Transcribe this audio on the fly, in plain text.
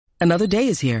Another day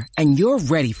is here, and you're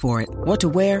ready for it. What to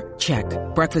wear? Check.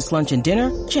 Breakfast, lunch, and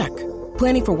dinner? Check.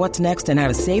 Planning for what's next and how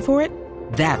to save for it?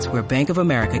 That's where Bank of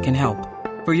America can help.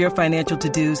 For your financial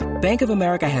to-dos, Bank of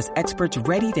America has experts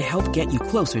ready to help get you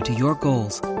closer to your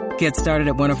goals. Get started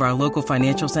at one of our local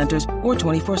financial centers or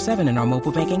 24/7 in our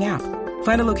mobile banking app.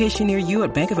 Find a location near you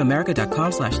at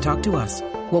bankofamerica.com/talktous.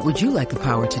 What would you like the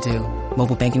power to do?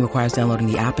 Mobile banking requires downloading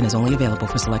the app and is only available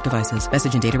for select devices.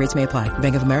 Message and data rates may apply.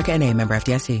 Bank of America N.A., member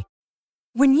FDIC.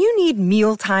 When you need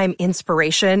mealtime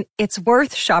inspiration, it's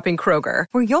worth shopping Kroger,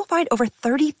 where you'll find over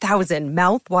 30,000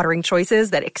 mouth-watering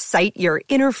choices that excite your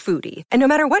inner foodie. And no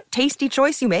matter what tasty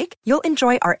choice you make, you'll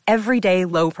enjoy our everyday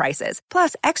low prices,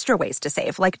 plus extra ways to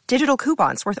save, like digital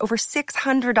coupons worth over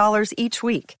 $600 each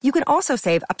week. You can also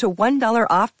save up to $1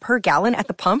 off per gallon at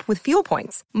the pump with fuel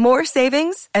points. More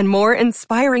savings and more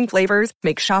inspiring flavors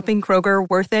make shopping Kroger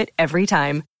worth it every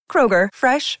time. Kroger,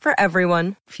 fresh for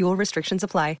everyone. Fuel restrictions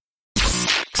apply.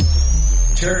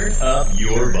 Turn up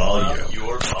your volume.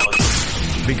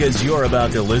 Because you're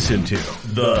about to listen to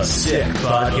The Sick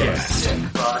Podcast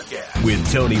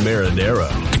with Tony Marinaro.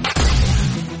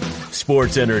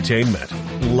 Sports entertainment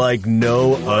like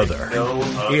no other.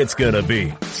 It's gonna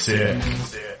be sick.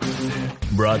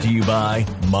 Brought to you by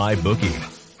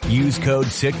MyBookie. Use code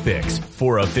SickPicks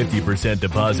for a 50%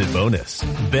 deposit bonus.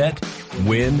 Bet,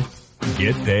 win,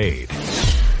 get paid.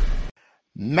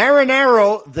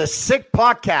 Marinaro, The Sick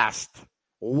Podcast.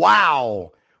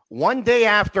 Wow. One day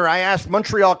after I asked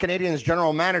Montreal Canadiens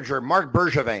general manager Marc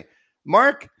Bergevin,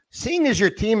 Marc, seeing as your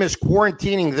team is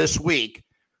quarantining this week,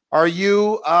 are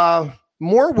you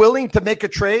more willing to make a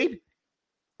trade?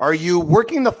 Are you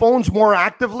working the phones more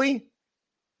actively?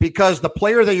 Because the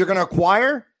player that you're going to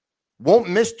acquire won't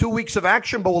miss 2 weeks of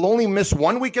action, but will only miss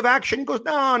 1 week of action. He goes,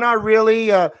 no, not really.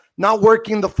 Not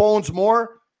working the phones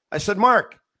more. I said,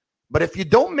 Marc, but if you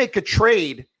don't make a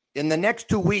trade in the next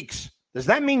 2 weeks, does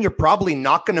that mean you're probably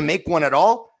not going to make one at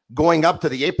all going up to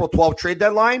the April 12th trade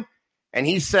deadline? And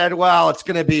he said, well, it's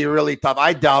going to be really tough.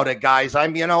 I doubt it, guys.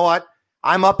 You know what?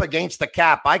 I'm up against the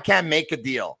cap. I can't make a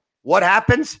deal. What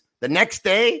happens? The next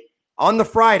day, on the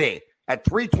Friday at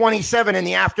 3:27 in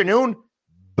the afternoon,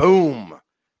 boom.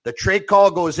 The trade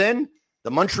call goes in.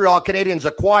 The Montreal Canadiens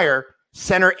acquire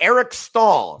center Eric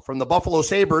Staal from the Buffalo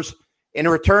Sabres in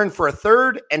return for a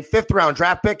 3rd and 5th round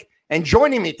draft pick. And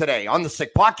joining me today on the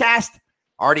Sick Podcast,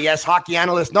 RDS hockey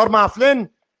analyst Normand Flynn.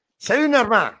 Salut,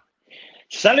 Normand.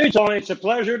 Salut, Tony. It's a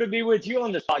pleasure to be with you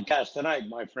on this podcast tonight,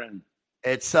 my friend.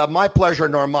 It's my pleasure,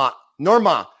 Normand.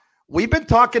 Normand, we've been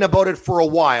talking about it for a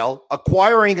while,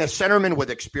 acquiring a centerman with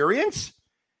experience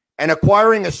and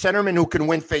acquiring a centerman who can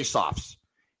win faceoffs.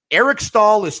 Eric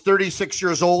Staal is 36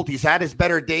 years old. He's had his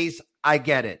better days. I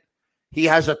get it. He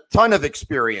has a ton of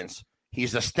experience.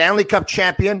 He's a Stanley Cup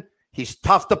champion. He's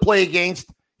tough to play against.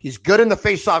 He's good in the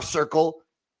faceoff circle.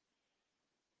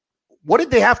 What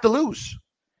did they have to lose?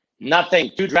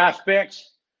 Nothing. 2 draft picks,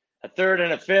 a 3rd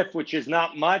and a 5th, which is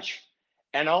not much.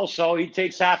 And also, he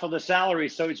takes half of the salary,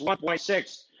 so it's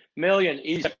 $1.6 million.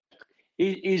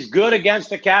 He's good against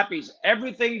the cap. He's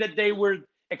everything that they were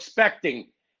expecting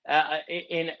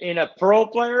in a pro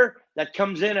player that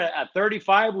comes in at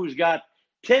 35, who's got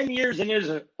 10 years in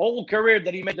his whole career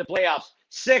that he made the playoffs,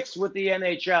 6 with the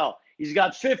NHL. He's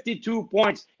got 52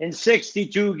 points in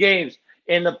 62 games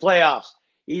in the playoffs.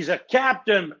 He's a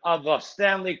captain of a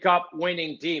Stanley Cup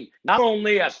winning team. Not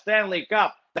only a Stanley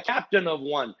Cup, the captain of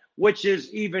one, which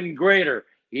is even greater.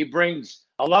 He brings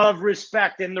a lot of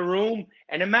respect in the room.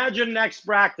 And imagine next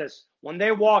practice when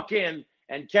they walk in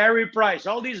and Carey Price,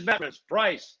 all these veterans,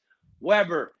 Price,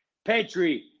 Weber,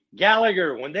 Petrie,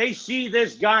 Gallagher, when they see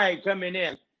this guy coming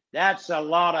in, that's a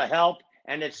lot of help.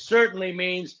 And it certainly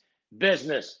means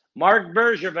business. Marc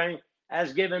Bergevin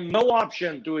has given no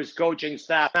option to his coaching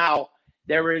staff now.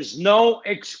 There is no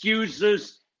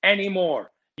excuses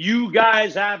anymore. You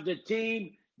guys have the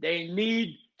team. They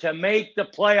need to make the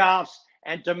playoffs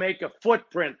and to make a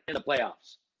footprint in the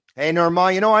playoffs. Hey,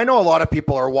 Normand, I know a lot of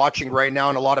people are watching right now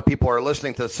and a lot of people are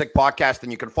listening to the Sick Podcast,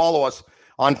 and you can follow us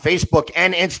on Facebook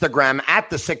and Instagram at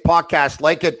the Sick Podcast.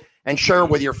 Like it and share it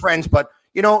with your friends. But,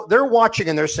 they're watching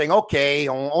and they're saying, okay,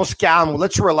 on se calme,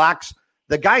 let's relax.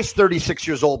 The guy's 36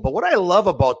 years old. But what I love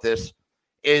about this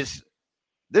is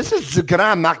du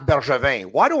grand Marc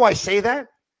Bergevin. Why do I say that?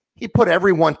 He put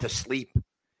everyone to sleep.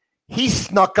 He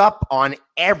snuck up on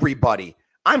everybody.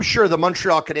 I'm sure the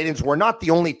Montreal Canadiens were not the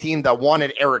only team that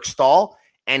wanted Eric Staal,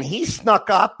 and he snuck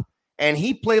up and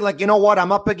he played like,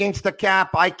 I'm up against the cap.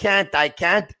 I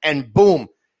can't. And boom,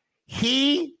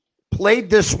 he played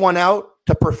this one out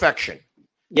to perfection.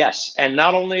 Yes. And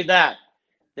not only that,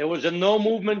 There was a no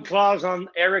movement clause on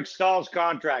Eric Staal's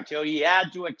contract. So he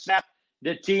had to accept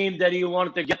the team that he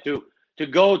wanted to get to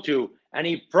go to. And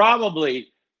he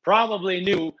probably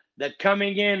knew that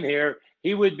coming in here,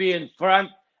 he would be in front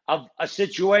of a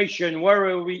situation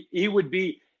where he would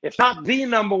be, if not the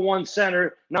number one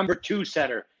center, number two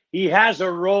center. He has a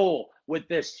role with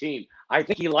this team. I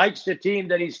think he likes the team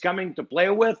that he's coming to play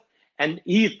with, and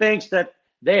he thinks that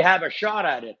they have a shot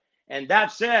at it. And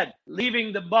that said,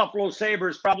 leaving the Buffalo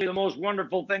Sabres, probably the most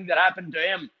wonderful thing that happened to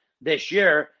him this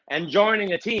year, and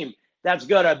joining a team that's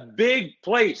got a big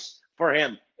place for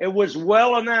him. It was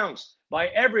well announced by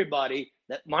everybody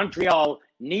that Montreal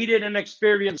needed an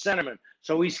experienced centerman.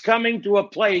 So he's coming to a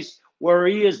place where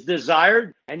he is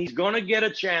desired, and he's going to get a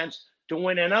chance to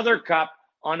win another cup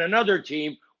on another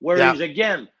team where he's,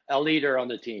 again, a leader on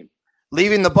the team.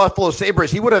 Leaving the Buffalo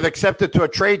Sabres, he would have accepted to a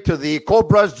trade to the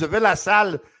Cobras de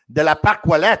Villassal de la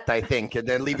Paquelette, I think, and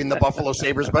then leaving the Buffalo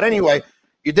Sabres. But anyway,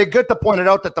 you did good to point it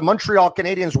out that the Montreal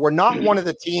Canadiens were not one of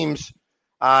the teams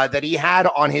that he had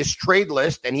on his trade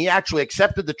list, and he actually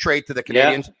accepted the trade to the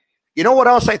Canadiens. Yeah. You know what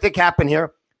else I think happened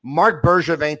here? Marc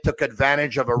Bergevin took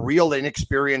advantage of a real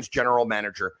inexperienced general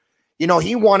manager. You know,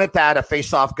 he wanted to add a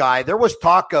face-off guy. There was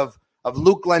talk of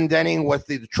Luke Glendening with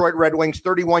the Detroit Red Wings,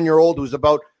 31-year-old who's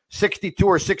about 62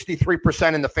 or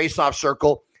 63% in the face-off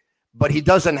circle, but he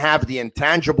doesn't have the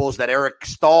intangibles that Eric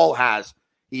Staal has.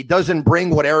 He doesn't bring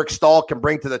what Eric Staal can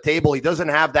bring to the table. He doesn't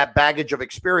have that baggage of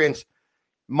experience.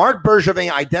 Marc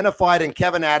Bergevin identified in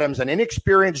Kevin Adams an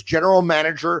inexperienced general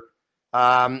manager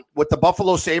with the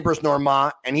Buffalo Sabres,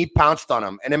 Normand, and he pounced on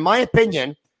him. And in my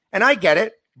opinion, and I get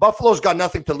it, Buffalo's got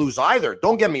nothing to lose either.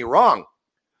 Don't get me wrong.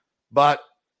 But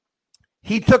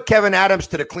he took Kevin Adams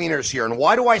to the cleaners here. And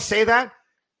why do I say that?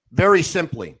 Very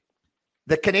simply.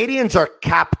 The Canadiens are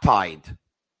cap-tied.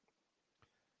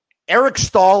 Eric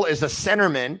Staal is a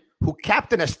centerman who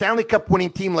captained a Stanley Cup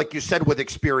winning team, like you said, with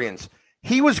experience.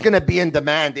 He was going to be in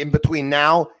demand in between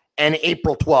now and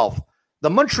April 12th. The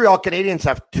Montreal Canadiens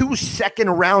have 2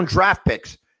 second-round draft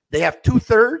picks. They have 2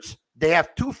 thirds. They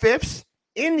have 2 fifths.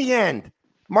 In the end,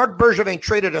 Marc Bergevin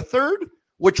traded a third,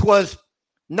 which was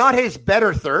not his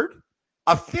better third,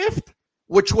 a fifth,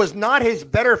 which was not his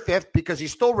better fifth because he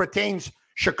still retains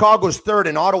Chicago's third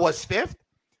and Ottawa's fifth.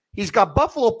 He's got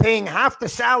Buffalo paying half the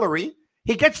salary.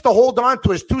 He gets to hold on to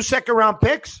his 2 second-round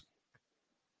picks.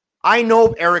 I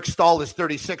know Eric Staal is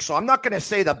 36, so I'm not going to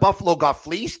say that Buffalo got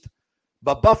fleeced,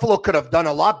 but Buffalo could have done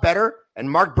a lot better, and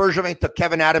Marc Bergevin took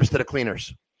Kevin Adams to the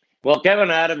cleaners. Well,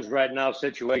 Kevin Adams right now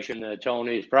situation,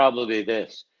 Tony, is probably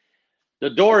this.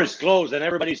 The door is closed, and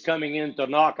everybody's coming in to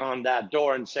knock on that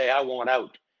door and say, I want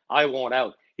out. I want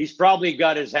out. He's probably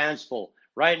got his hands full.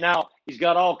 Right now, he's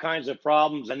got all kinds of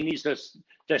problems and needs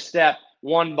to step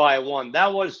one by one.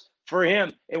 That was, for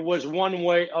him, it was one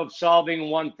way of solving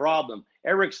one problem.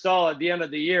 Eric Staal at the end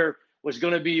of the year was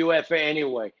going to be UFA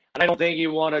anyway. And I don't think he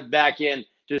wanted back in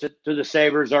to the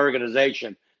Sabres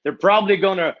organization. They're probably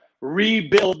going to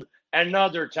rebuild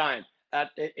another time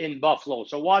in Buffalo.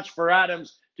 So watch for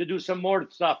Adams to do some more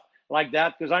stuff like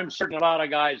that, because I'm certain a lot of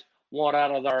guys want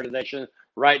out of the organization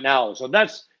right now. So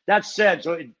that's said.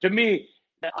 So to me,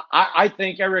 I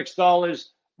think Eric Staal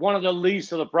is one of the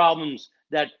least of the problems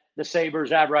that the Sabres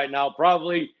have right now.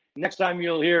 Probably next time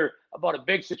you'll hear about a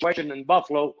big situation in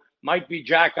Buffalo might be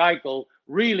Jack Eichel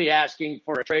really asking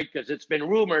for a trade, because it's been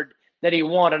rumored that he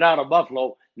wanted out of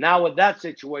Buffalo. Now with that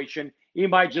situation, he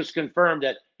might just confirm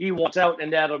that he wants out,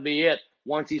 and that'll be it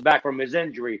once he's back from his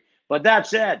injury. But that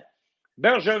said,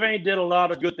 Bergevin did a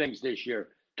lot of good things this year.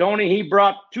 Tony, he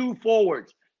brought 2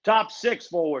 forwards, top 6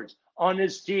 forwards on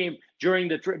his team during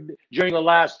the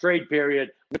last trade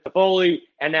period with Foley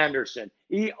and Anderson.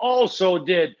 He also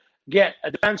did get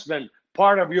a defenseman,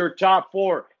 part of your top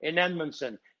 4 in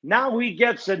Edmondson. Now he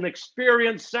gets an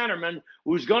experienced centerman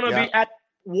who's going to be at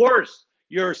worst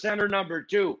your center number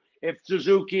 2 if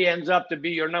Suzuki ends up to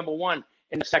be your number 1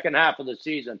 in the second half of the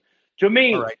season. To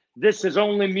me, this is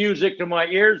only music to my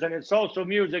ears, and it's also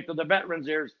music to the veterans'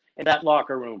 ears in that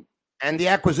locker room. And the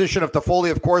acquisition of Toffoli,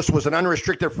 of course, was an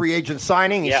unrestricted free agent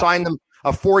signing. He signed them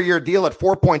a 4-year deal at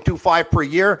 $4.25 per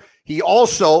year. He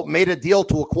also made a deal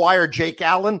to acquire Jake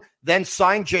Allen, then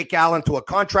signed Jake Allen to a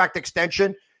contract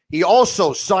extension. He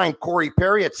also signed Corey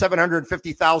Perry at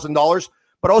 $750,000.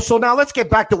 But also, now let's get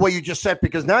back to what you just said,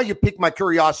 because now you piqued my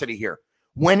curiosity here.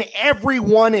 When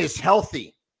everyone is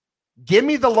healthy, give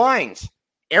me the lines.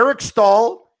 Eric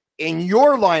Staal in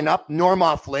your lineup,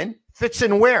 Normand Flynn, fits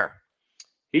in where?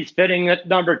 He's fitting at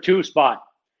number 2 spot.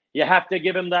 You have to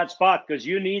give him that spot because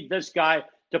you need this guy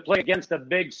to play against the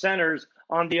big centers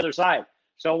on the other side.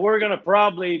 So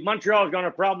Montreal is going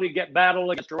to probably get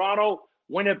battle against Toronto.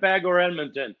 Winnipeg or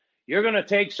Edmonton. You're going to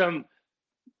take some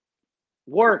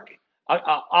work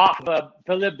off of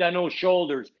Philippe Danault's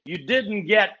shoulders. You didn't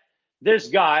get this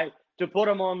guy to put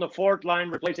him on the fourth line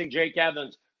replacing Jake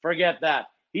Evans. Forget that.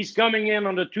 He's coming in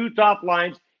on the two top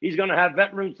lines. He's going to have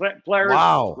veteran players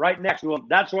right next to him.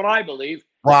 That's what I believe.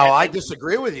 Wow, I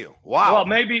disagree with you. Wow. Well,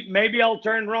 maybe I'll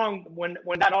turn wrong when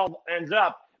that all ends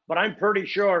up, but I'm pretty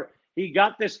sure he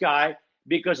got this guy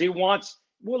because he wants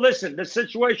 – well, listen, the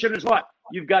situation is what?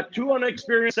 You've got two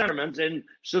unexperienced centermen in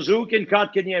Suzuki and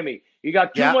Kotkaniemi. You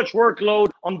got too much workload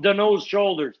on Danault's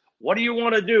shoulders. What do you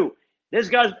want to do? This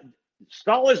guy –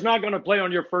 Staal is not going to play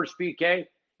on your first PK.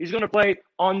 He's going to play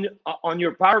on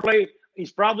your power play.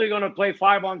 He's probably going to play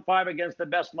 5-on-5 against the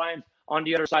best lines on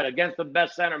the other side, against the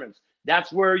best centermen.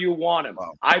 That's where you want him,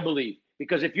 I believe.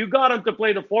 Because if you got him to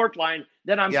play the fourth line,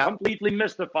 then I'm completely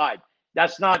mystified.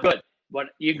 That's not good. But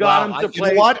you got him to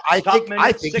play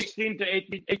I think 16 to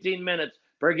 18 minutes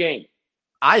per game.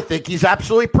 I think he's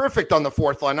absolutely perfect on the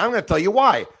fourth line. I'm going to tell you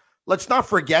why. Let's not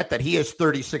forget that he is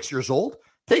 36 years old.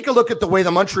 Take a look at the way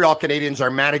the Montreal Canadiens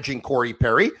are managing Corey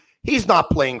Perry. He's not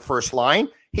playing first line.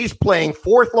 He's playing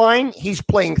fourth line. He's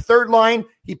playing third line.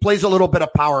 He plays a little bit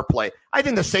of power play. I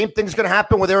think the same thing's going to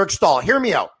happen with Eric Staal. Hear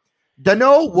me out.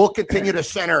 Danault will continue to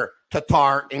center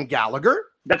Tatar and Gallagher.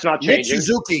 That's not changing.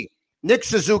 Nick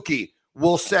Suzuki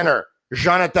will center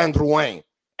Jonathan Drouin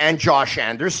and Josh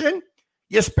Anderson.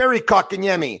 Jesperi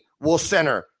Kotkaniemi will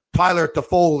center Tyler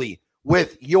Toffoli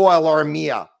with Yoel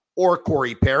Armia or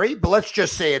Corey Perry. But let's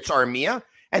just say it's Armia.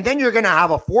 And then you're going to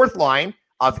have a fourth line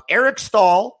of Eric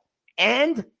Staal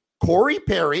and Corey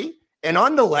Perry. And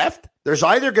on the left, there's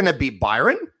either going to be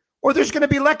Byron or there's going to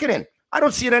be Lehkonen. I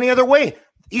don't see it any other way.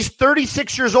 He's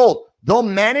 36 years old. They'll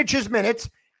manage his minutes.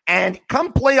 And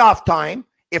come playoff time,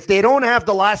 if they don't have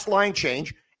the last line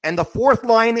change and the fourth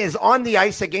line is on the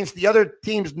ice against the other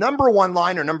team's number one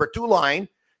line or number two line,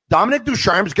 Dominic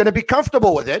Ducharme is going to be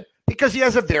comfortable with it because he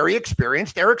has a very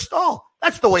experienced Eric Staal.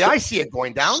 That's the way I see it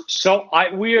going down. So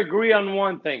we agree on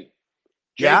one thing.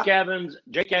 Jake Evans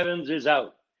is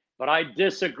out, but I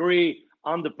disagree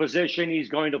on the position he's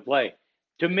going to play.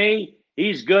 To me,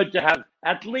 he's good to have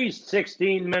at least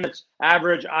 16 minutes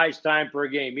average ice time per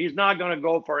game. He's not going to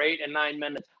go for 8 and 9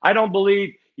 minutes. I don't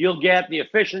believe you'll get the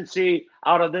efficiency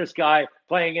out of this guy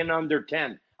playing in under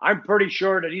 10. I'm pretty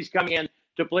sure that he's coming in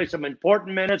to play some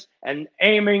important minutes and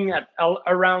aiming at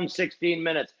around 16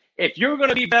 minutes. If you're going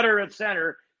to be better at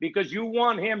center because you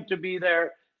want him to be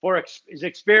there for his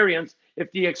experience,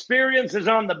 if the experience is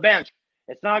on the bench,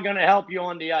 it's not going to help you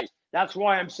on the ice. That's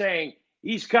why I'm saying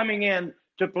he's coming in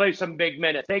to play some big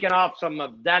minutes, taking off some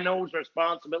of Danault's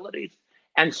responsibilities,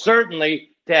 and certainly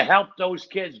to help those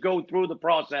kids go through the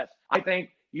process. I think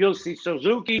you'll see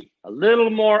Suzuki a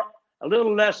little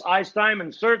less ice time,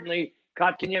 and certainly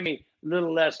Kotkaniemi a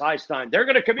little less ice time. They're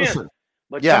going to come in,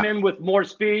 but come in with more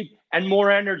speed and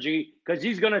more energy because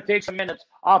he's going to take some minutes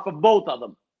off of both of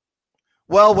them.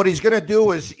 Well, what he's going to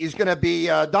do is he's going to be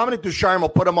Dominic Ducharme will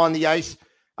put him on the ice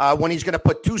when he's going to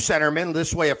put two centermen.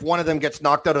 This way, if one of them gets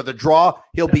knocked out of the draw,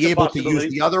 he'll be able to use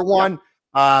the other one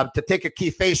to take a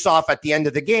key face-off at the end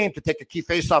of the game, to take a key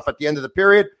face-off at the end of the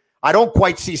period. I don't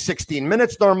quite see 16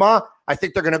 minutes, Norma. I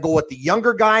think they're going to go with the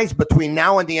younger guys between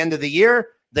now and the end of the year.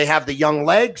 They have the young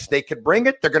legs. They could bring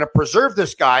it. They're going to preserve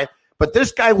this guy, but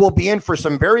this guy will be in for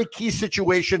some very key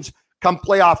situations come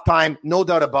playoff time, no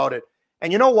doubt about it.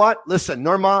 And you know what? Listen,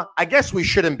 Norma, I guess we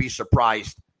shouldn't be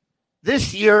surprised.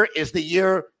 This year is the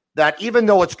year that even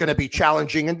though it's going to be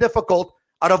challenging and difficult,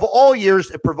 out of all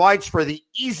years, it provides for the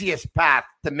easiest path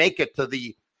to make it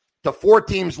to four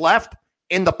teams left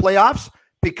in the playoffs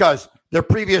because their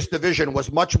previous division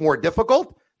was much more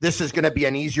difficult. This is going to be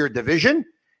an easier division.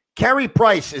 Carey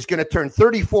Price is going to turn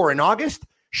 34 in August.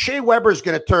 Shea Weber is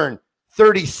going to turn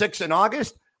 36 in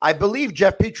August. I believe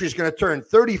Jeff Petrie is going to turn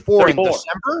 34 in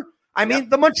December. I mean,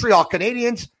 the Montreal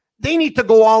Canadiens, they need to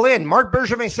go all in. Marc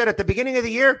Bergevin said at the beginning of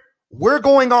the year, we're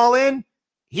going all in.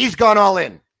 He's gone all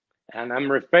in. And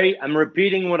I'm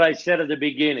repeating what I said at the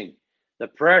beginning. The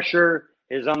pressure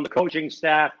is on the coaching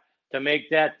staff to make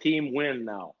that team win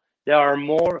now. There are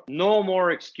no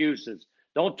more excuses.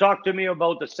 Don't talk to me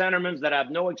about the centermen that have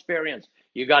no experience.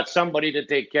 You got somebody to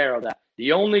take care of that.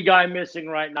 The only guy missing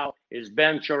right now is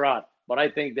Ben Chiarot. But I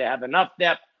think they have enough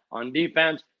depth on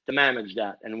defense to manage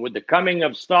that. And with the coming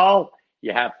of Staal,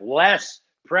 you have less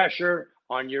pressure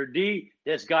on your D.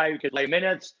 This guy could play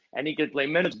minutes, and he could play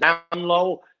minutes down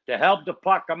low to help the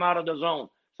puck come out of the zone.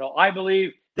 So I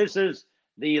believe this is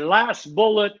the last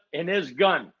bullet in his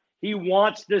gun. He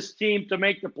wants this team to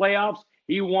make the playoffs.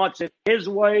 He wants it his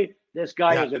way. This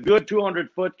guy is a good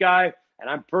 200-foot guy, and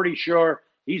I'm pretty sure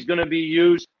he's going to be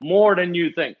used more than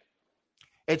you think.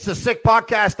 It's the Sick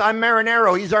Podcast. I'm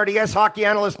Marinero. He's RDS hockey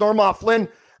analyst Norma Flynn.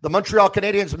 The Montreal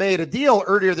Canadiens made a deal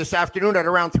earlier this afternoon at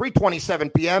around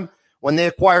 3:27 p.m. when they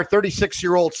acquired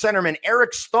 36-year-old centerman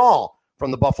Eric Staal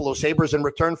from the Buffalo Sabres in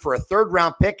return for a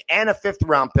third-round pick and a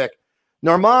fifth-round pick.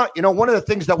 Norma, one of the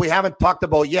things that we haven't talked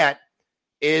about yet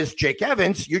is Jake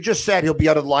Evans. You just said he'll be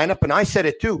out of the lineup, and I said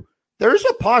it too. There's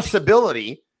a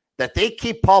possibility that they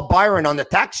keep Paul Byron on the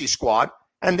taxi squad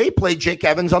and they play Jake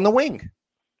Evans on the wing.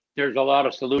 There's a lot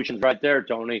of solutions right there,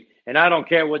 Tony, and I don't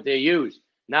care what they use.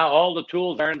 Now all the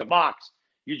tools are in the box.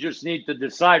 You just need to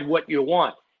decide what you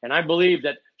want. And I believe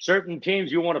that certain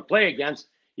teams you want to play against,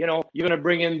 you're going to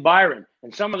bring in Byron.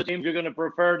 And some of the teams you're going to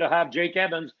prefer to have Jake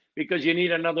Evans because you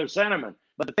need another centerman.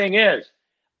 But the thing is,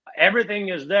 everything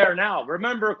is there now.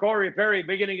 Remember Corey Perry,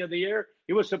 beginning of the year?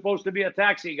 He was supposed to be a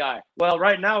taxi guy. Well,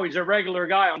 right now he's a regular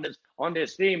guy on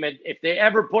this team. And if they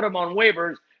ever put him on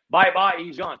waivers, bye-bye,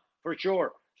 he's gone for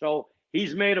sure. So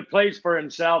he's made a place for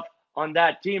himself on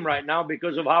that team right now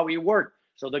because of how he worked.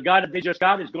 So the guy that they just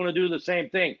got is going to do the same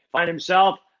thing, find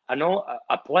himself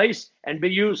a place and be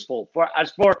useful.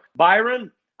 As for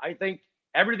Byron, I think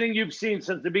everything you've seen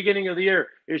since the beginning of the year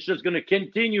is just going to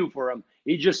continue for him.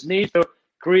 He just needs to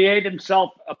create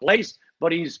himself a place,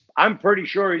 but I'm pretty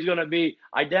sure he's going to be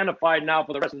identified now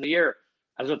for the rest of the year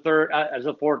as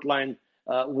a fourth line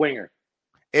winger.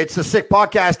 It's the Sick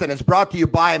Podcast, and it's brought to you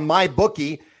by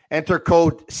MyBookie. Enter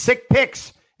code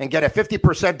SICKPICKS and get a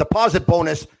 50% deposit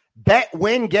bonus. Bet,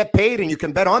 win, get paid, and you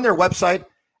can bet on their website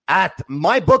at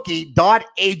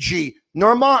mybookie.ag.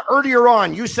 Norma, earlier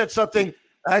on, you said something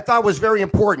I thought was very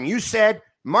important. You said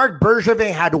Marc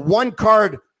Bergevin had one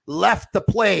card left to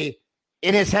play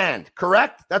in his hand,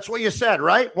 correct? That's what you said,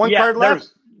 right? One card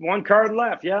left? One card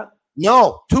left, yeah.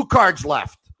 No, 2 cards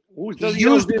left. He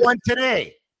used one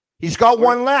today. He's got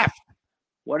one left.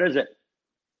 What is it?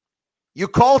 You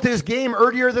called his game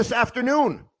earlier this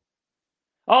afternoon.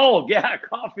 Oh, yeah,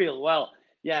 Caulfield. Well,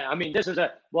 yeah, I mean, that's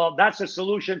a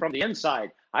solution from the inside.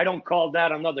 I don't call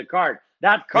that another card.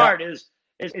 That card is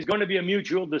going to be a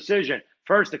mutual decision.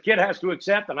 First, the kid has to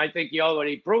accept, and I think he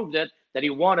already proved it, that he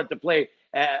wanted to play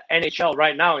NHL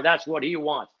right now, and that's what he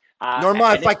wants.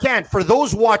 Norma, if I can, for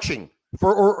those watching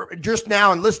or just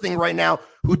now and listening right now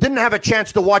who didn't have a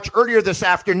chance to watch earlier this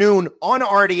afternoon on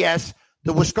RDS,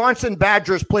 the Wisconsin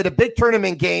Badgers played a big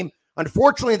tournament game.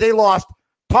 Unfortunately, they lost.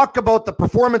 Talk about the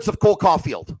performance of Cole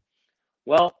Caulfield.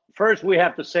 Well, first we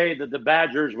have to say that the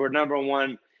Badgers were number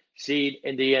 1 seed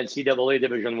in the NCAA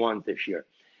Division I this year.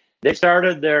 They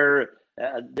started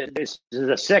this is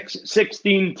a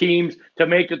 16 teams to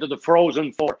make it to the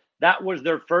Frozen Four. That was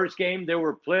their first game. They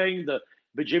were playing the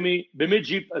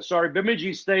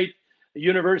Bemidji State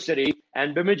University,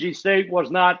 and Bemidji State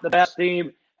was not the best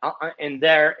team in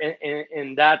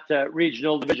that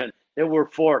regional division. They were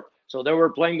 4th. So they were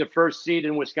playing the first seed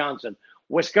in Wisconsin.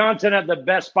 Wisconsin had the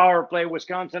best power play.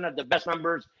 Wisconsin had the best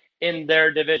numbers in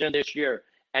their division this year.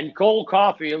 And Cole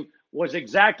Caulfield was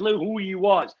exactly who he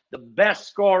was, the best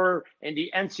scorer in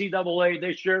the NCAA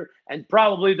this year and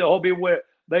probably the Hobey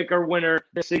Baker winner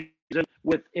this season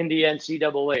in the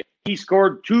NCAA. He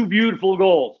scored 2 beautiful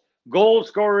goals. Goal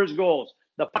scorer's goals.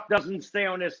 The puck doesn't stay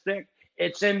on his stick.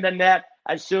 It's in the net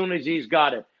as soon as he's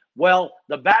got it. Well,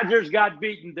 the Badgers got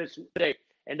beaten this day.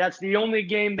 And that's the only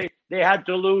game they had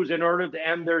to lose in order to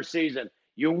end their season.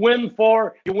 You win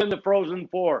 4, you win the Frozen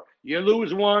Four. You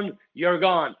lose 1, you're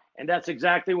gone. And that's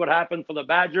exactly what happened for the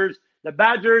Badgers. The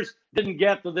Badgers didn't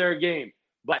get to their game,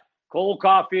 but Cole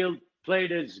Caulfield played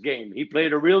his game. He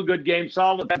played a real good game,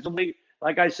 solid defensively.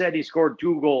 Like I said, he scored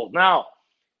 2 goals. Now,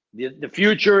 the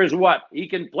future is what? He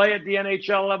can play at the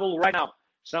NHL level right now.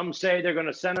 Some say they're going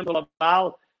to send him to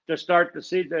Laval to start to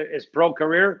see his pro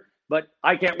career. But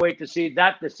I can't wait to see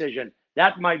that decision.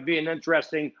 That might be an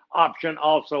interesting option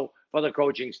also for the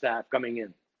coaching staff coming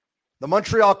in. The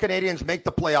Montreal Canadiens make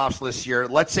the playoffs this year.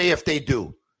 Let's say if they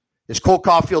do. Is Cole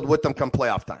Caulfield with them come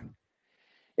playoff time?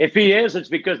 If he is, it's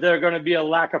because there's going to be a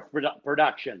lack of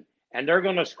production. And they're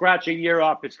going to scratch a year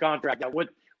off his contract,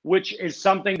 which is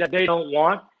something that they don't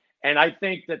want. And I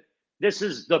think that this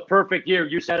is the perfect year.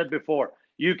 You said it before.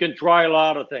 You can try a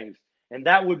lot of things. And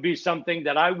that would be something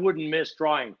that I wouldn't miss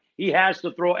trying. He has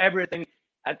to throw everything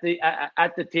at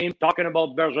the team, talking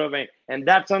about Bergevin, and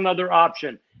that's another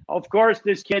option. Of course,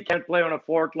 this kid can't play on a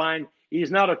 4th line. He's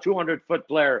not a 200-foot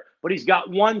player, but he's got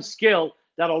one skill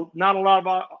that not a lot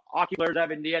of hockey players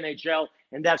have in the NHL,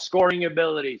 and that's scoring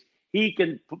abilities. He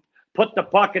can put the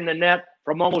puck in the net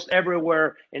from almost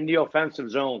everywhere in the offensive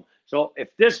zone. So if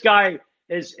this guy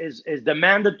is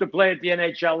demanded to play at the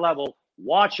NHL level,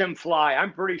 watch him fly.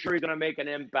 I'm pretty sure he's going to make an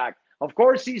impact Of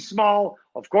course, he's small.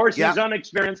 Of course, he's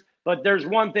unexperienced. But there's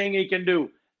one thing he can do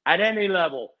at any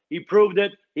level. He proved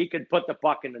it. He could put the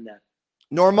puck in the net.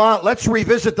 Normand, let's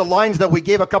revisit the lines that we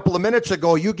gave a couple of minutes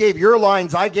ago. You gave your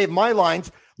lines. I gave my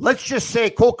lines. Let's just say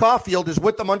Cole Caulfield is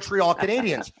with the Montreal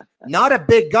Canadiens. Not a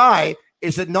big guy.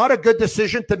 Is it not a good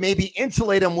decision to maybe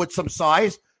insulate him with some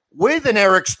size with an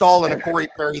Eric Staal and a Corey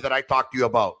Perry that I talked to you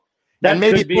about? That and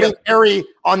maybe putting Perry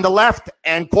on the left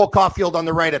and Cole Caulfield on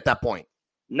the right at that point.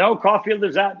 No, Caulfield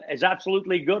is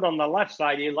absolutely good on the left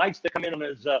side. He likes to come in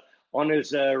on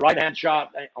his right-hand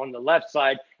shot on the left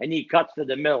side, and he cuts to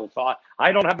the middle. So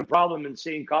I don't have a problem in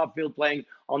seeing Caulfield playing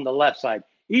on the left side.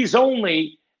 He's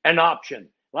only an option.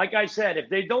 Like I said, if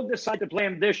they don't decide to play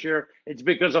him this year, it's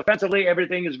because offensively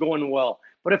everything is going well.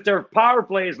 But if their power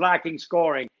play is lacking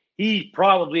scoring, he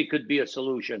probably could be a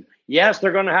solution. Yes,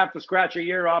 they're going to have to scratch a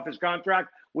year off his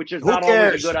contract, which is not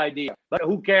always a good idea. But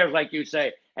who cares, like you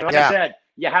say? And like I said,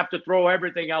 you have to throw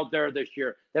everything out there this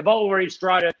year. They've already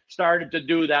started to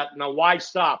do that. Now, why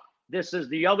stop? This is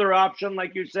the other option,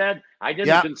 like you said. I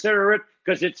didn't consider it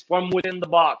because it's from within the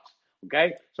box.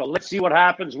 Okay? So let's see what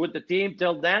happens with the team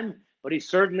till then. But he's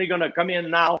certainly going to come in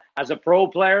now as a pro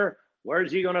player. Where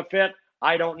is he going to fit?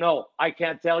 I don't know. I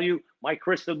can't tell you. My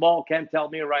crystal ball can't tell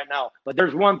me right now. But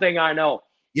there's one thing I know.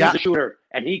 He's a shooter,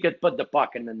 and he could put the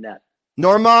puck in the net.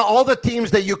 Normand, all the teams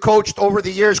that you coached over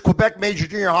the years, Quebec Major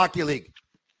Junior Hockey League,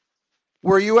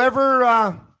 were you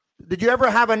ever did you ever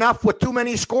have enough with too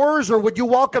many scorers, or would you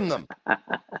welcome them?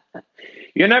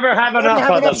 You never have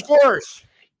enough of them. Scorers.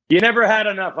 You never had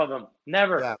enough of them.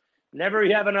 Never. Yeah. Never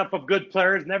you have enough of good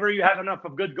players. Never you have enough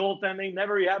of good goaltending.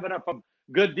 Never you have enough of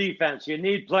good defense. You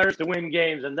need players to win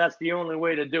games, and that's the only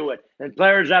way to do it. And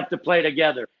players have to play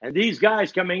together. And these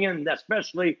guys coming in,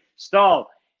 especially Staal,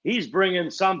 he's bringing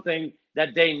something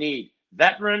that they need.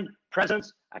 Veteran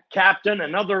presence, a captain,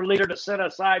 another leader to sit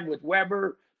aside with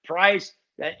Weber, Price,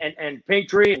 and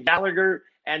Petrie and Gallagher,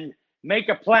 and make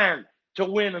a plan to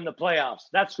win in the playoffs.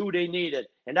 That's who they needed,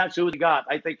 and that's who they got.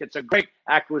 I think it's a great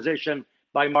acquisition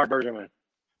by Marc Bergevin.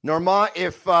 Normand,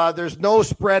 if there's no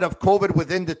spread of COVID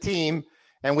within the team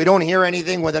and we don't hear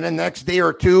anything within the next day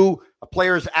or two, a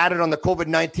player's added on the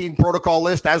COVID-19 protocol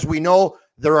list. As we know,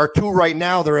 there are 2 right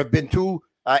now. There have been 2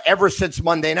 ever since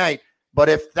Monday night. But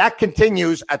if that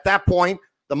continues, at that point,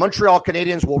 the Montreal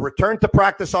Canadiens will return to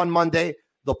practice on Monday.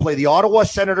 They'll play the Ottawa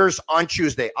Senators on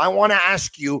Tuesday. I want to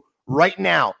ask you right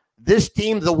now, this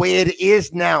team, the way it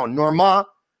is now, Normand,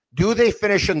 do they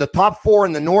finish in the top 4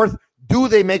 in the North? Do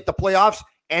they make the playoffs?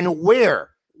 And where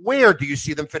do you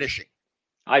see them finishing?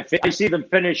 I see them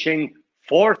finishing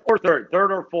 4th or 3rd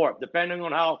or 4th, depending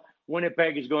on how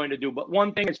Winnipeg is going to do. But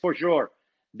one thing is for sure,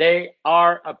 they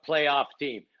are a playoff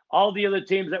team. All the other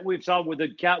teams that we've saw, was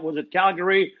it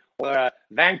Calgary or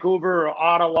Vancouver or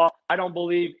Ottawa, I don't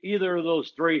believe either of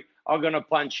those 3 are going to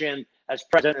punch in as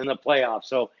present in the playoffs.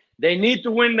 So they need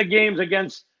to win the games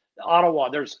against Ottawa.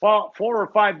 There's 4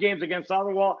 or 5 games against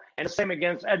Ottawa and the same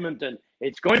against Edmonton.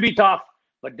 It's going to be tough,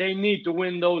 but they need to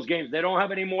win those games. They don't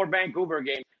have any more Vancouver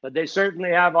games, but they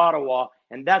certainly have Ottawa,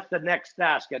 and that's the next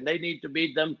task, and they need to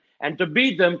beat them. And to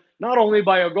beat them, not only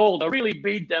by a goal, to really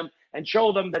beat them and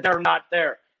show them that they're not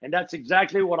there. And that's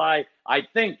exactly what I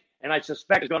think and I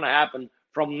suspect is going to happen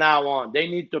from now on. They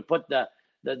need to put the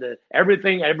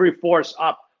everything, every force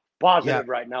up positive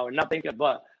right now and not think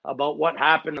about what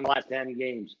happened in the last 10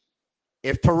 games.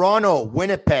 If Toronto,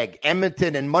 Winnipeg,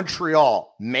 Edmonton, and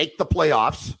Montreal make the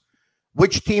playoffs,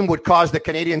 which team would cause the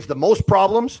Canadiens the most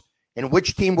problems and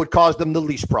which team would cause them the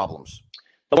least problems?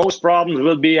 The most problems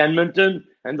will be Edmonton,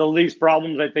 and the least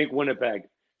problems, I think, Winnipeg.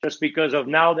 Just because of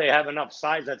now they have enough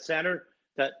size at center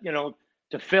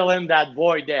to fill in that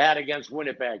void they had against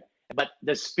Winnipeg. But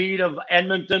the speed of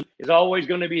Edmonton is always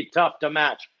going to be tough to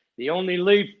match.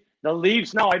 The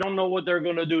Leafs now, I don't know what they're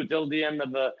going to do till the end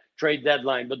of the trade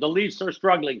deadline, but the Leafs are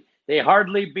struggling. They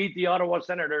hardly beat the Ottawa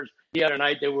Senators the other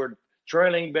night. They were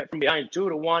trailing from behind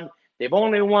 2-1. They've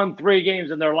only won 3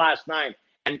 games in their last 9.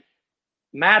 And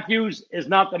Matthews is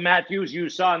not the Matthews you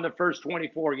saw in the first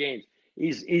 24 games.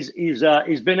 He's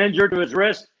been injured to his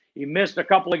wrist. He missed a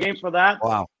couple of games for that.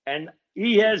 Wow. And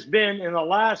he has been in the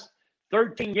last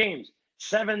 13 games,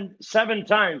 seven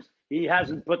times he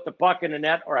hasn't put the puck in the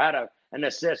net or had an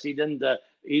assist. He didn't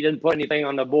put anything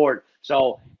on the board.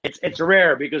 So it's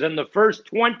rare because in the first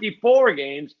 24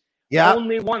 games,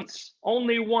 only once.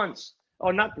 Oh,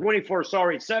 not 24,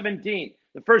 sorry, 17.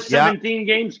 The first 17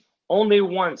 games, only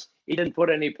once he didn't put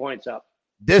any points up.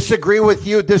 Disagree with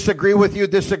you.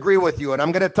 And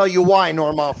I'm going to tell you why,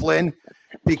 Normand Flynn.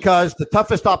 Because the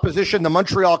toughest opposition the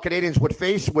Montreal Canadiens would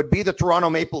face would be the Toronto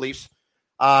Maple Leafs.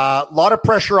 A lot of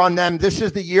pressure on them. This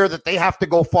is the year that they have to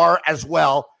go far as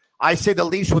well. I say the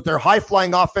Leafs with their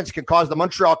high-flying offense can cause the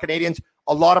Montreal Canadiens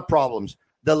a lot of problems.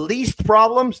 The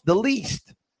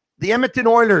Edmonton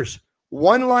Oilers,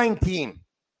 one-line team.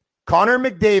 Connor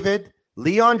McDavid,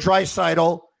 Leon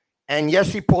Draisaitl, and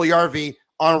Jesse Puljujarvi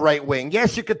on right wing.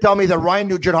 Yes, you could tell me that Ryan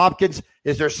Nugent-Hopkins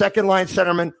is their second-line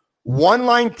centerman.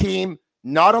 One-line team,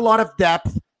 not a lot of depth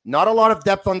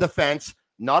on defense,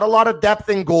 not a lot of depth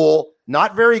in goal,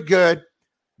 not very good.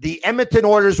 The Edmonton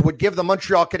Oilers would give the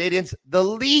Montreal Canadiens the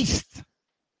least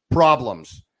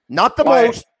problems. Not the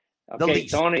most, the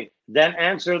least. Tony, then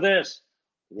answer this.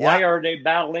 Why are they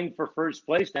battling for first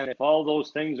place then if all those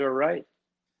things are right?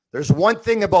 There's one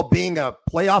thing about being a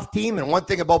playoff team and one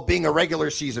thing about being a regular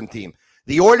season team.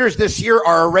 The Oilers this year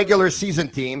are a regular season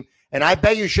team, and I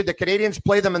bet you should the Canadiens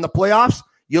play them in the playoffs,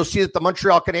 you'll see that the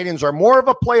Montreal Canadiens are more of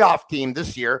a playoff team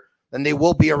this year than they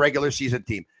will be a regular season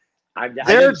team.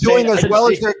 They're doing as well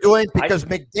as they're doing because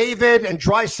McDavid and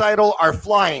Draisaitl are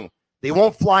flying. They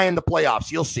won't fly in the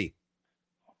playoffs. You'll see.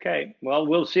 Okay, well,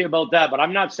 we'll see about that. But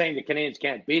I'm not saying the Canadiens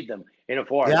can't beat them in a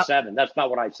 4 out of 7. That's not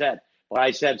what I said. But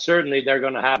I said certainly they're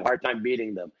going to have a hard time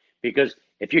beating them because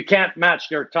if you can't match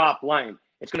their top line,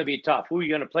 it's going to be tough. Who are you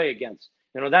going to play against?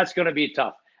 That's going to be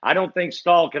tough. I don't think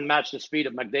Staal can match the speed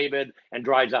of McDavid and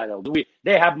Draisaitl.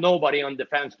 They have nobody on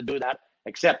defense to do that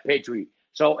except Petrie.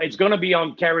 So it's going to be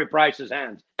on Carey Price's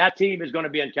hands. That team is going to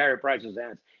be on Carey Price's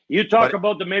hands. You talk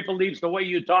about the Maple Leafs the way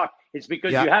you talk. It's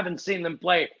because you haven't seen them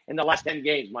play in the last 10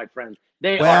 games, my friend.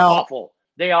 They are awful.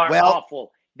 They are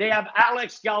awful. They have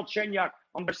Alex Galchenyuk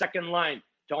on their second line,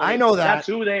 Tony. I know that. That's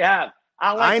who they have.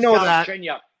 Alex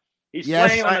Galchenyuk. He's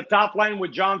playing on the top line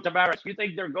with John Tavares. You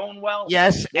think they're going well?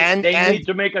 Yes, they need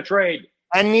to make a trade.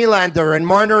 And Nylander and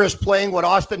Marner is playing with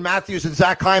Austin Matthews and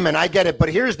Zach Hyman. I get it, but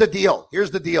here's the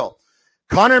deal.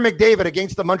 Connor McDavid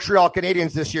against the Montreal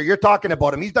Canadiens this year. You're talking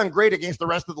about him. He's done great against the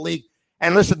rest of the league.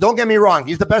 And listen, don't get me wrong.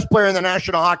 He's the best player in the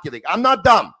National Hockey League. I'm not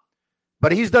dumb.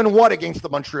 But he's done what against the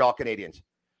Montreal Canadiens?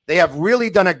 They have really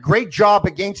done a great job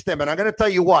against them. And I'm going to tell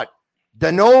you what.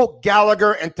 Danault,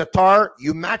 Gallagher, and Tatar,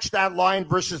 you match that line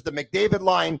versus the McDavid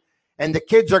line, and the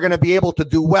kids are going to be able to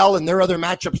do well in their other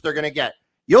matchups they're going to get.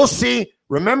 You'll see.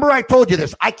 Remember, I told you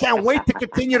this. I can't wait to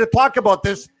continue to talk about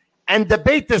this and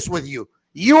debate this with you.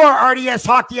 You are RDS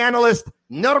hockey analyst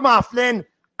Norma Flynn.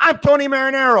 I'm Tony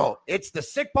Marinaro. It's the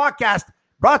Sick Podcast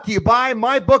brought to you by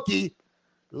MyBookie.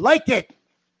 Like it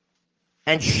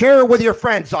and share it with your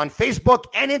friends on Facebook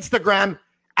and Instagram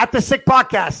at the Sick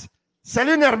Podcast.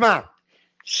 Salut, Norma.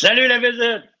 Salut la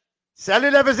visite.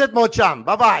 Salut la visite, mon chum.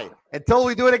 Bye-bye. Until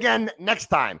we do it again next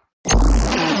time.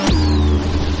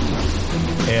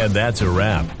 And that's a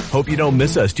wrap. Hope you don't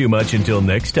miss us too much until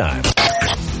next time.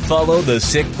 Follow the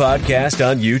Sick Podcast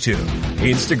on YouTube,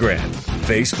 Instagram,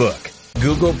 Facebook,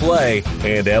 Google Play,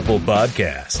 and Apple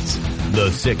Podcasts.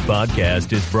 The Sick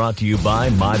Podcast is brought to you by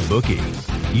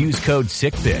MyBookie. Use code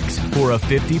SickPicks for a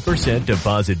 50%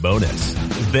 deposit bonus.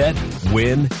 Bet,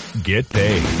 win, get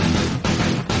paid.